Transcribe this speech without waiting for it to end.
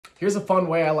Here's a fun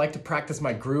way I like to practice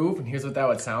my groove, and here's what that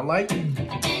would sound like.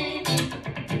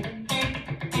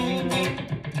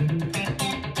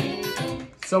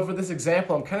 So for this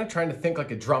example, I'm kind of trying to think like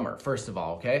a drummer, first of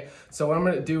all, okay? So what I'm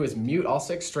gonna do is mute all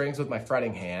 6 strings with my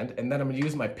fretting hand, and then I'm gonna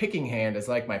use my picking hand as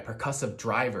like my percussive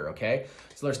driver, okay?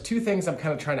 So there's 2 things I'm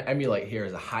kind of trying to emulate here,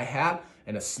 is a hi-hat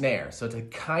and a snare. So to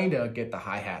kind of get the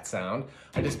hi-hat sound,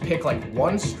 I just pick like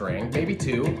 1 string, maybe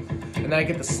 2, and then I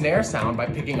get the snare sound by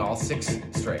picking all 6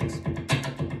 strings,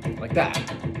 like that.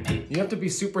 You have to be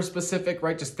super specific,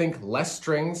 right? Just think less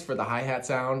strings for the hi-hat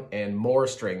sound and more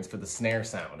strings for the snare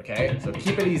sound, okay? So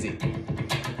keep it easy.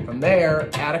 From there,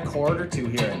 add a chord or 2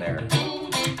 here and there.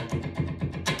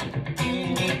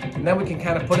 And then we can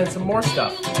kind of put in some more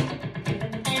stuff.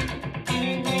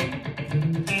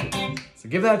 So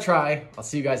give that a try. I'll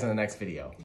see you guys in the next video.